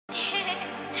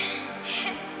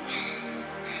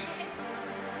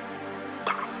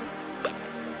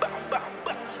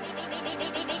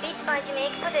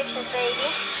REMIX predictions, baby.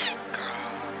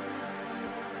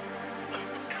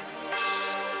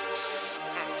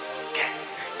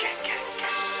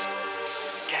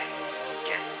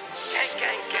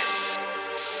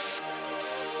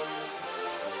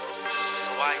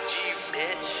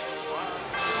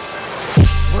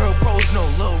 Real pros, no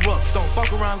little rooks. Don't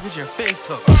fuck around, get your face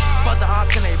took. Fuck the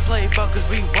ops and they play buck, cause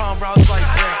we run routes like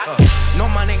bread cup. Know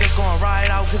my niggas gon' ride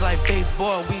out, cause like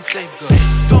baseball, we safe good.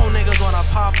 Don't niggas wanna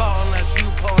pop out unless you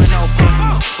pullin' out big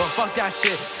moves. But fuck that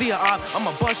shit, see a op,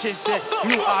 I'ma bust shit.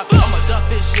 New op, I'ma duff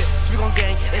this shit. Speak on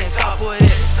gang and then top with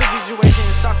it. Sick situation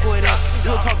and stuck with it.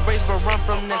 You'll talk brace but run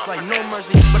from this like no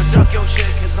mercy. But duck your shit,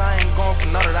 cause I ain't going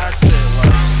for none of that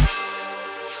shit.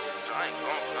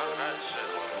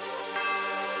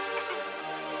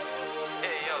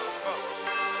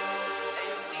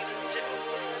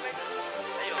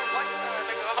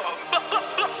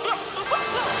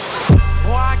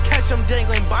 I'm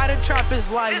dangling by the trap is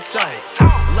lights out.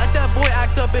 Let that boy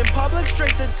act up in public,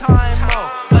 straight to time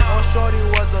out. Like oh shorty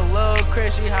was a little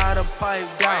crazy, she had a pipe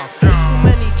down. There's too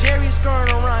many Jerry's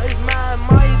skirting around, it's mad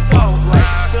mice out. Like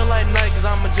feel like night cause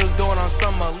I'ma just do it on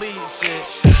some elite shit.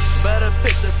 Better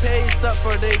pick the pace up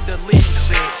for they delete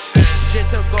shit. Jit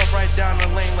took off right down the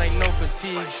lane like no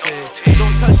fatigue shit.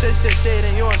 Don't touch that shit dead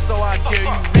in yours, so I dare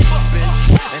you reach,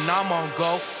 bitch. And I'm on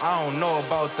go, I don't know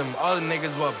about them other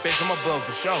niggas, but bitch, I'ma blow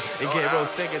for sure. It get real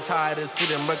sick and tired to see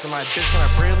them looking like bitch when I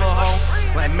pretty little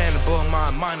hoe. Like man, to blow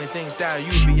my mind and think that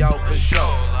you be out for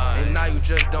sure. And now you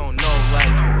just don't know,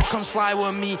 like, come slide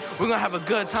with me, we gon' have a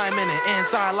good time in the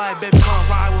inside life, baby, come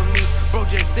ride with me. Bro,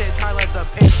 just sit tight, let the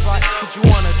pace fly, since you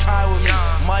wanna try with me.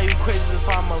 Why you crazy if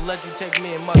I'ma let you take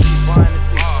me, it must be blind to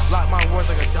see. Lock my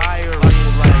words like a diary,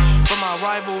 like, for my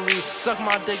rivalry, suck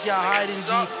my dick, y'all hiding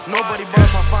G. Nobody but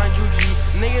if I find you G.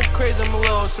 Niggas crazy, I'm a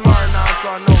little smart now,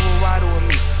 so I know who riding with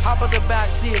me. Hop out the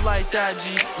back seat like that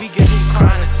G, we get me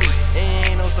crying to sleep. It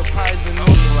ain't no surprise to me,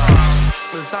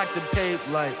 like, let's act the pape,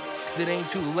 like, cause it ain't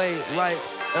too late, like,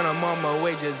 and I'm on my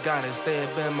way, just gotta stay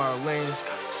up in my lane.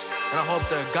 And I hope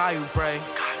the God you pray,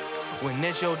 when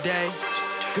it's your day,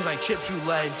 cause I chips you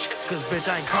leg, cause bitch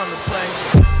I ain't come to play.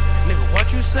 Nigga,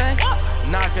 what you say?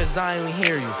 Nah, cause I ain't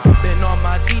hear you. Been on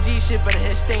my TG shit, but it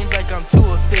hit stains like I'm too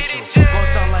official. Gon'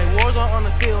 sound like wars on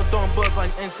the field, throwing bullets like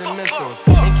instant missiles.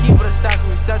 And keep it a stack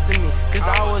when you step to me, cause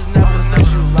I was never the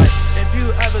miss you. Like, if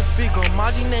you ever speak on my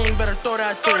G name, better throw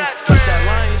that through. Cause that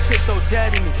lying shit so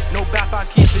dead in me, no bap, I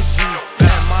keep it G.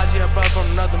 Maji, a brother from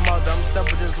another mother, I'm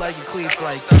stepping just like your cleats.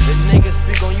 Like, the niggas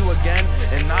speak on you again,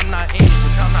 and I'm not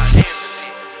aiming, I'm not aiming.